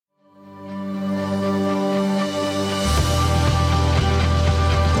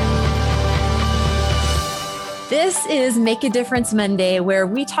is Make a Difference Monday, where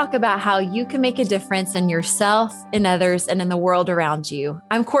we talk about how you can make a difference in yourself, in others, and in the world around you.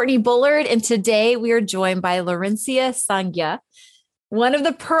 I'm Courtney Bullard, and today we are joined by Lawrencia Sangya, one of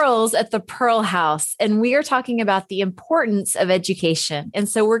the pearls at the Pearl House, and we are talking about the importance of education. And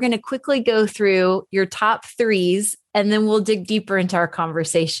so we're going to quickly go through your top threes, and then we'll dig deeper into our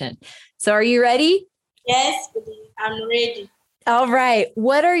conversation. So are you ready? Yes, I'm ready. All right.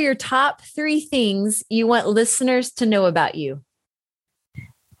 What are your top three things you want listeners to know about you?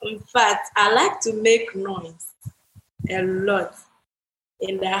 In fact, I like to make noise a lot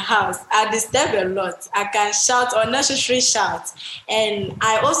in the house. I disturb a lot. I can shout unnecessary shouts. And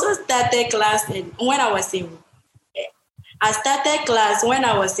I also started class when I was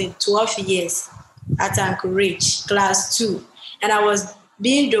in 12 years at Anchorage, class 2. And I was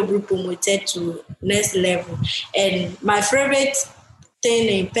being double promoted to next level. And my favorite thing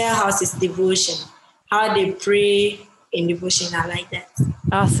in Pearl House is devotion. How they pray in devotion. I like that.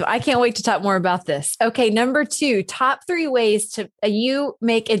 Awesome. I can't wait to talk more about this. Okay. Number 2, top 3 ways to you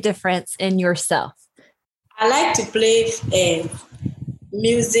make a difference in yourself. I like to play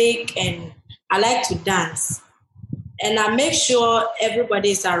music and I like to dance. And I make sure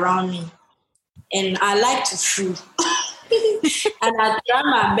everybody is around me. And I like to food. And I try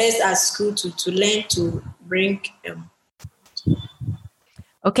my best at school to learn to bring.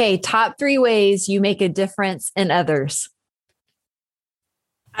 Okay, top 3 ways you make a difference in others.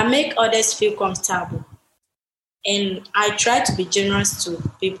 I make others feel comfortable. And I try to be generous to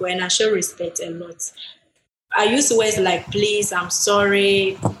people and I show respect a lot. I use words like please, I'm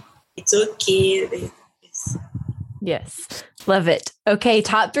sorry, it's okay. Yes, love it. Okay,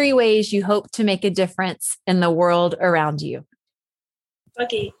 top 3 ways you hope to make a difference in the world around you.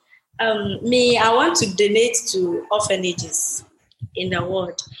 Okay, I want to donate to orphanages in the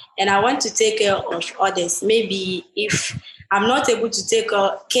world, and I want to take care of others. Maybe if I'm not able to take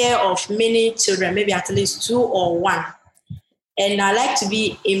care of many children, maybe at least 2 or 1. And I like to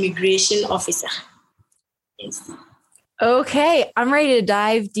be immigration officer. Yes. Okay, I'm ready to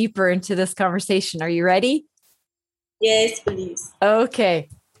dive deeper into this conversation. Are you ready? Yes, please. Okay.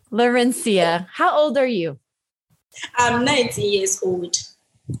 Lawrencia, how old are you? I'm 19 years old.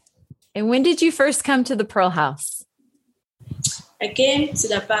 And when did you first come to the Pearl House? I came to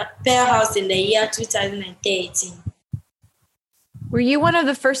the Pearl House in the year 2013. Were you one of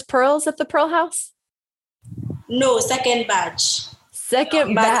the first pearls at the Pearl House? No, second batch.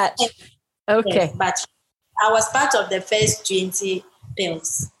 Second batch. Okay. Yes, but I was part of the first 20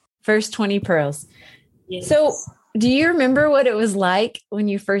 pearls. First 20 pearls. Yes. So, do you remember what it was like when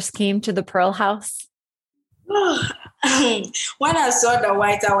you first came to the Pearl House? When I saw the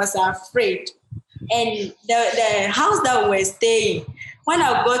white, I was afraid. And the house that we were staying, when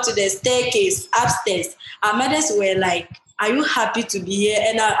I got to the staircase upstairs, our mothers were like, are you happy to be here?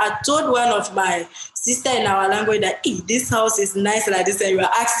 And I told one of my sister in our language that this house is nice like this. And you were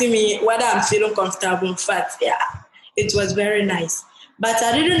asking me whether I'm feeling comfortable. In fact, yeah, it was very nice. But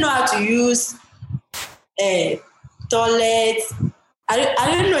I didn't know how to use toilets.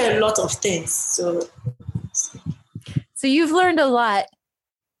 I didn't know a lot of things. So you've learned a lot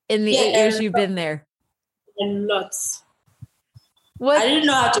in the 8 years you've been there. A lot. What? I didn't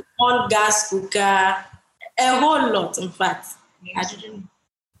know how to on gas cooker. A whole lot, in fact. I didn't.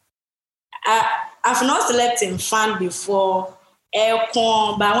 I've not slept in fan before,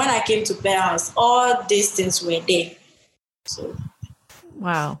 aircon, but when I came to Pearl House, all these things were there. So,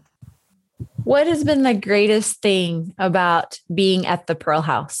 wow. What has been the greatest thing about being at the Pearl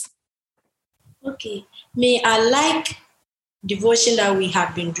House? Okay. I like devotion that we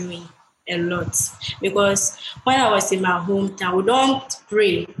have been doing a lot, because when I was in my hometown, we don't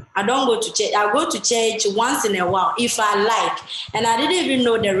pray. I don't go to church. I go to church once in a while if I like, and I didn't even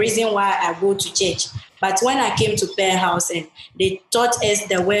know the reason why I go to church. But when I came to Pearl House and they taught us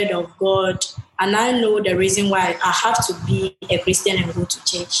the word of God, and I know the reason why I have to be a Christian and go to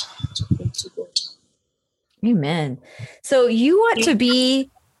church to pray to God. Amen. So you want to be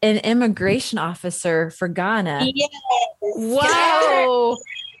an immigration officer for Ghana? Yes. Wow.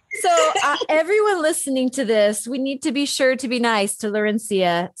 So everyone listening to this, we need to be sure to be nice to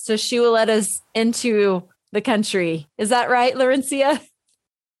Lawrencia so she will let us into the country. Is that right, Lawrencia?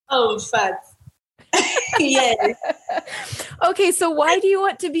 Oh, in fact. Yes. Okay, so why do you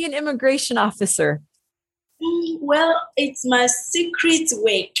want to be an immigration officer? Well, it's my secret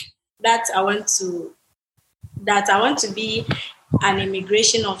work that I want to be an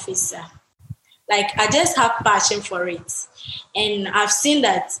immigration officer. Like, I just have passion for it. And I've seen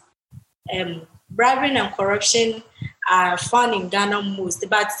that bribery and corruption are found in Ghana most.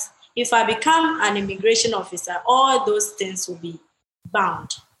 But if I become an immigration officer, all those things will be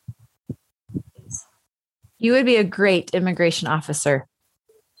bound. Yes. You would be a great immigration officer.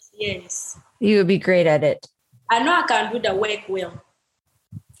 Yes. You would be great at it. I know I can do the work well.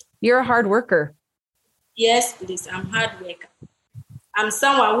 You're a hard worker. Yes, please. I'm hard worker. I'm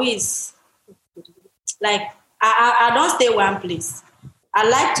someone who is like, I don't stay one place. I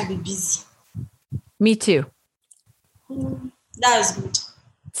like to be busy. Me too. That's good.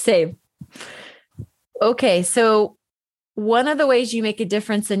 Same. Okay. So one of the ways you make a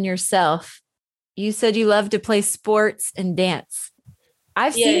difference in yourself, you said you love to play sports and dance.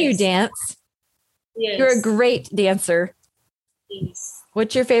 I've seen you dance. Yes. You're a great dancer. Yes.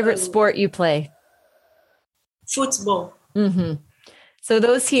 What's your favorite sport you play? Football. Mm-hmm. So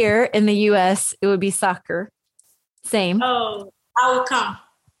those here in the US, it would be soccer. Same. Oh, I will come.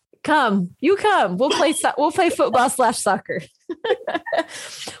 Come. We'll play football/soccer.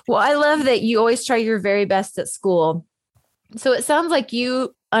 Well, I love that you always try your very best at school. So it sounds like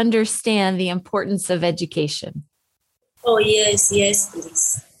you understand the importance of education. Oh, yes,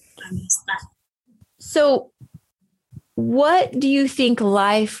 please. I understand. So what do you think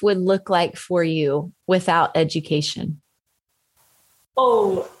life would look like for you without education?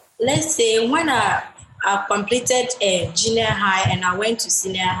 Oh, let's say when I completed a junior high and I went to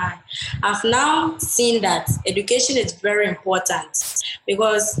senior high, I've now seen that education is very important,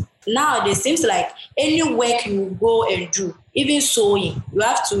 because now it seems like any work you go and do, even sewing, you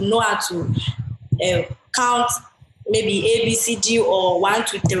have to know how to count maybe A, B, C, D, or 1,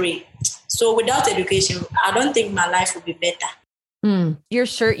 2, 3. So without education, I don't think my life would be better. Your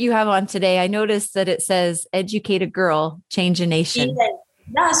shirt you have on today, I noticed that it says "Educate a Girl, Change a Nation." Yeah,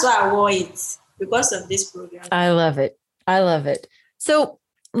 that's why I wore it, because of this program. I love it. So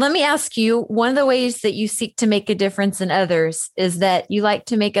let me ask you, one of the ways that you seek to make a difference in others is that you like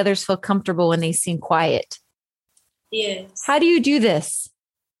to make others feel comfortable when they seem quiet. Yes. How do you do this?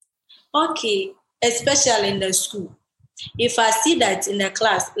 Okay, especially in the school. If I see that in the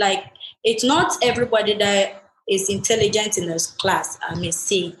class, like, it's not everybody that is intelligent in this class, I may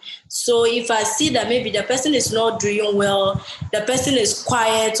say. So if I see that maybe the person is not doing well, the person is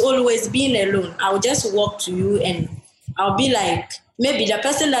quiet, always being alone, I'll just walk to you and I'll be like, maybe the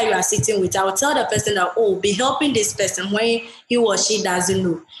person that you are sitting with, I'll tell the person that, oh, be helping this person when he or she doesn't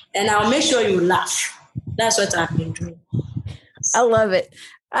know. And I'll make sure you laugh. That's what I've been doing. I love it.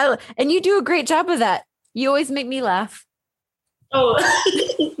 And you do a great job of that. You always make me laugh. Oh,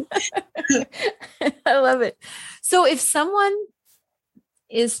 I love it. So if someone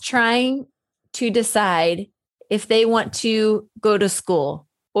is trying to decide if they want to go to school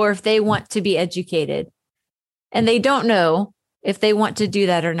or if they want to be educated and they don't know if they want to do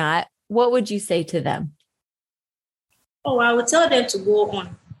that or not, what would you say to them? Oh, I would tell them to go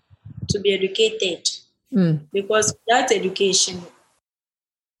on to be educated, because without education,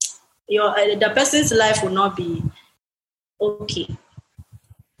 the person's life will not be okay.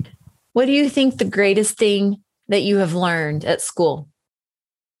 What do you think the greatest thing that you have learned at school?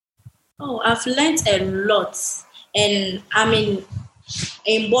 Oh, I've learned a lot, and I'm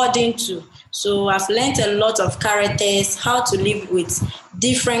in boarding too. So I've learned a lot of characters, how to live with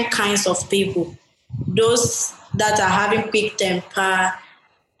different kinds of people. Those that are having quick temper,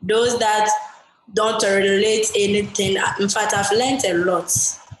 those that don't relate anything. In fact, I've learned a lot,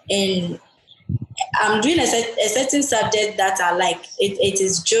 and I'm doing a certain subject that I like. It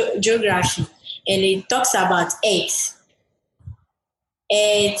is geography, and it talks about Earth,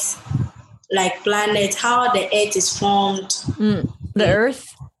 like planet, how the Earth is formed. The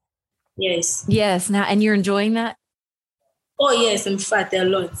Earth? Yes. Yes. Now, and you're enjoying that? Oh, yes. In fact, a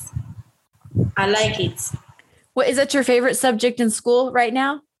lot. I like it. What is that your favorite subject in school right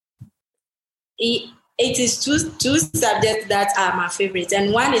now? It is two subjects that are my favorite,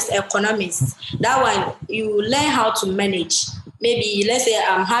 and one is economics. That one you learn how to manage. Maybe let's say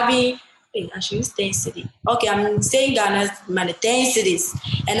I'm having, I should use 10 cedis. Okay, I'm saying Ghana's money 10 cedis,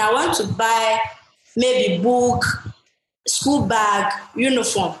 and I want to buy maybe book, school bag,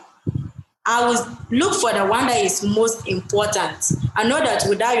 uniform. I will look for the one that is most important. I know that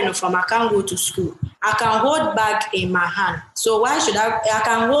without uniform, I can't go to school. I can hold bag in my hand. So why should I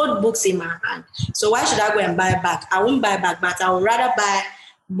can hold books in my hand. So why should I go and buy bag? I won't buy bag, but I would rather buy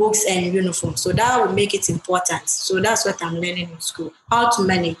books and uniform. So that will make it important. So that's what I'm learning in school, how to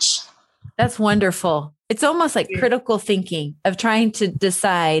manage. That's wonderful. It's almost like critical thinking of trying to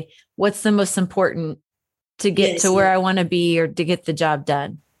decide what's the most important to get to where I want to be or to get the job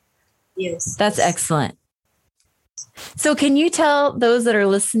done. Yes. That's excellent. So can you tell those that are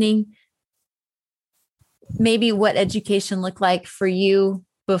listening maybe what education looked like for you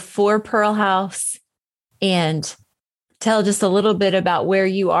before Pearl House and tell just a little bit about where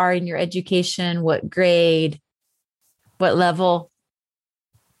you are in your education, what grade, what level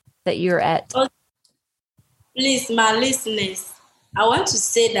that you're at? Okay. Please, my listeners, I want to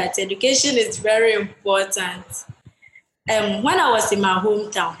say that education is very important. When I was in my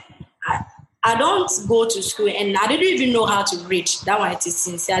hometown, I don't go to school and I didn't even know how to read. That one it is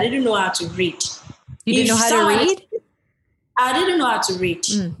sincere. I didn't know how to read. You didn't know how to read? I didn't know how to read.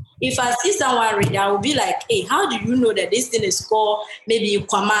 If I see someone read, I will be like, hey, how do you know that this thing is called maybe a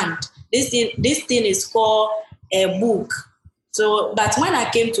command? This thing is called a book. So, but when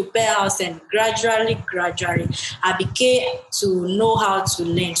I came to Pearl House and gradually, I became to know how to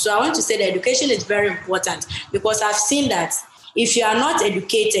learn. So I want to say that education is very important because I've seen that if you are not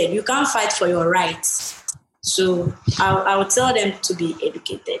educated, you can't fight for your rights. So I will tell them to be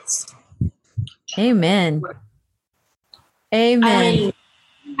educated. Amen. Amen. I'm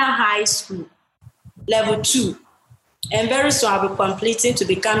in high school, level 2. And very soon I'll be completing to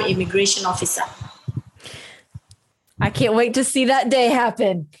become immigration officer. I can't wait to see that day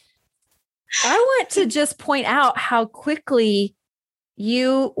happen. I want to just point out how quickly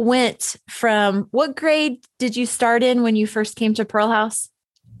you went from, what grade did you start in when you first came to Pearl House?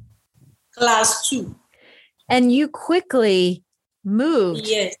 Class 2. And you quickly moved.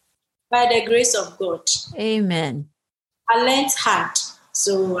 Yes, by the grace of God. Amen. I learned hard,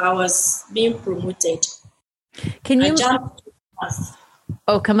 so I was being promoted. Can you? I jumped 2 classes.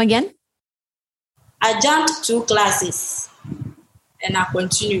 Oh, come again? I jumped 2 classes and I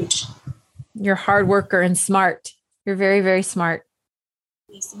continued. You're a hard worker and smart. You're very, very smart.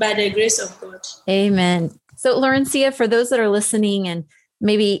 Yes, by the grace of God. Amen. So, Lawrencia, for those that are listening and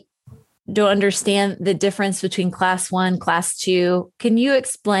maybe don't understand the difference between class 1, class 2, can you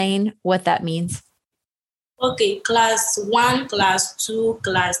explain what that means? Okay, class 1, class 2,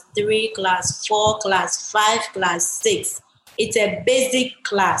 class 3, class 4, class 5, class 6. It's a basic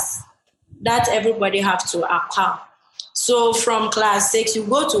class that everybody have to acquire. So from class 6, you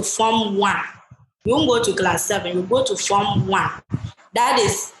go to Form 1. You won't go to class 7, you go to Form 1. That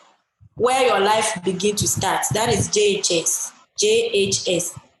is where your life begins to start. That is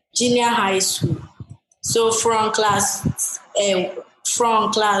JHS, Junior High School. So from class 1,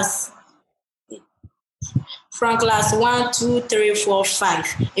 2, 3, 4,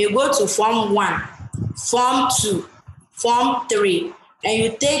 5, you go to Form 1, Form 2, Form 3, and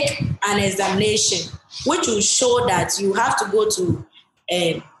you take an examination which will show that you have to go to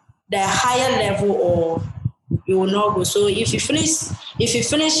the higher level or you will not go. So if you finish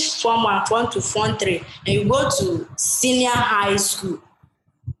Form 1, Form 2, Form 3, and you go to senior high school.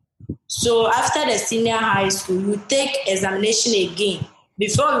 So after the senior high school, you take examination again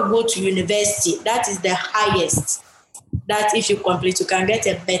before you go to university. That is the highest. That if you complete, you can get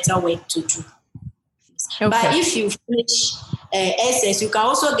a better work to do. Okay. But if you finish SS, you can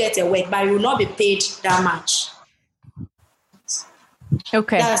also get a work, but you will not be paid that much.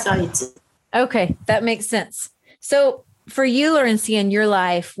 Okay. That's how it is. Okay, that makes sense. So for you, Lawrencia, in your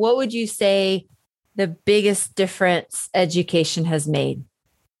life, what would you say the biggest difference education has made?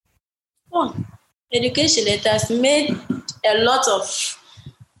 Oh, education, it has made a lot of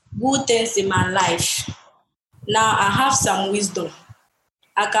good things in my life. Now I have some wisdom.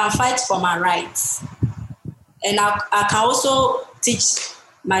 I can fight for my rights. And I can also teach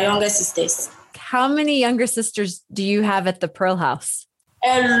my younger sisters. How many younger sisters do you have at the Pearl House?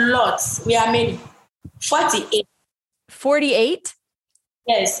 A lot. We are many. 48. 48?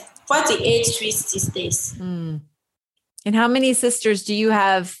 Yes, 48 sweet sisters. And how many sisters do you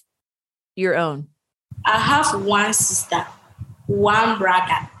have your own? I have 1 sister, 1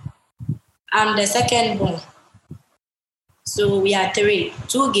 brother. I'm the second born. So we are 3,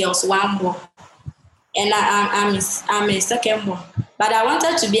 2 girls, 1 boy. And I'm a second born. But I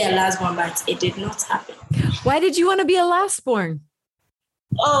wanted to be a last born, but it did not happen. Why did you want to be a last born?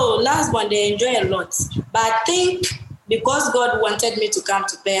 Oh, last born, they enjoy a lot. But I think because God wanted me to come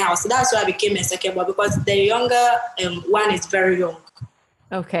to Pearl House, that's why I became a second born, because the younger one is very young.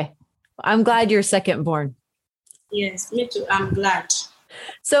 Okay. I'm glad you're second born. Yes, me too. I'm glad.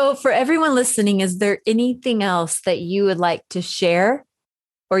 So for everyone listening, is there anything else that you would like to share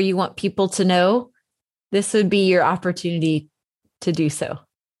or you want people to know? This would be your opportunity to do so.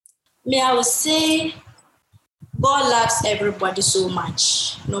 I would say God loves everybody so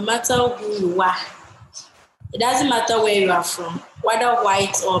much, no matter who you are. It doesn't matter where you are from, whether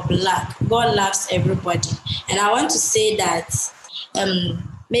white or black. God loves everybody. And I want to say that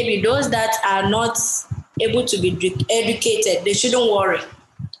maybe those that are not able to be educated, they shouldn't worry.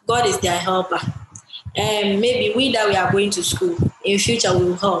 God is their helper. And maybe we are going to school, in future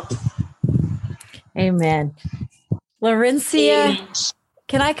will help. Amen. Lawrencia, Amen.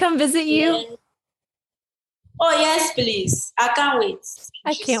 can I come visit you? Yes. Oh, yes, please. I can't wait.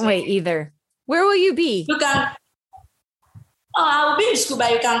 I can't wait either. Where will you be? You can. Oh, I will be in school,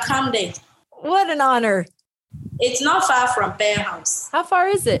 but you can come there. What an honor. It's not far from Pear House. How far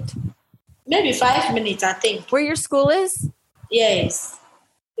is it? Maybe 5 minutes, I think. Where your school is? Yes.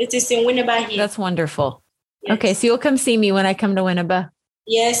 It is in Winneba here. That's wonderful. Yes. Okay, so you'll come see me when I come to Winneba.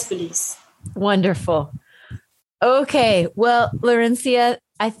 Yes, please. Wonderful. Okay, well, Lawrencia,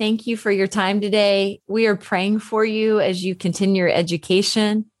 I thank you for your time today. We are praying for you as you continue your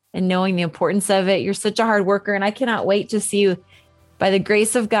education and knowing the importance of it. You're such a hard worker, and I cannot wait to see you, by the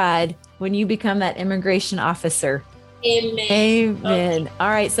grace of God, when you become that immigration officer. Amen. Amen. Okay. All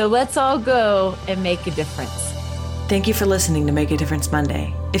right, so let's all go and make a difference. Thank you for listening to Make a Difference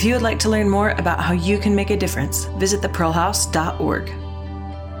Monday. If you would like to learn more about how you can make a difference, visit thepearlhouse.org.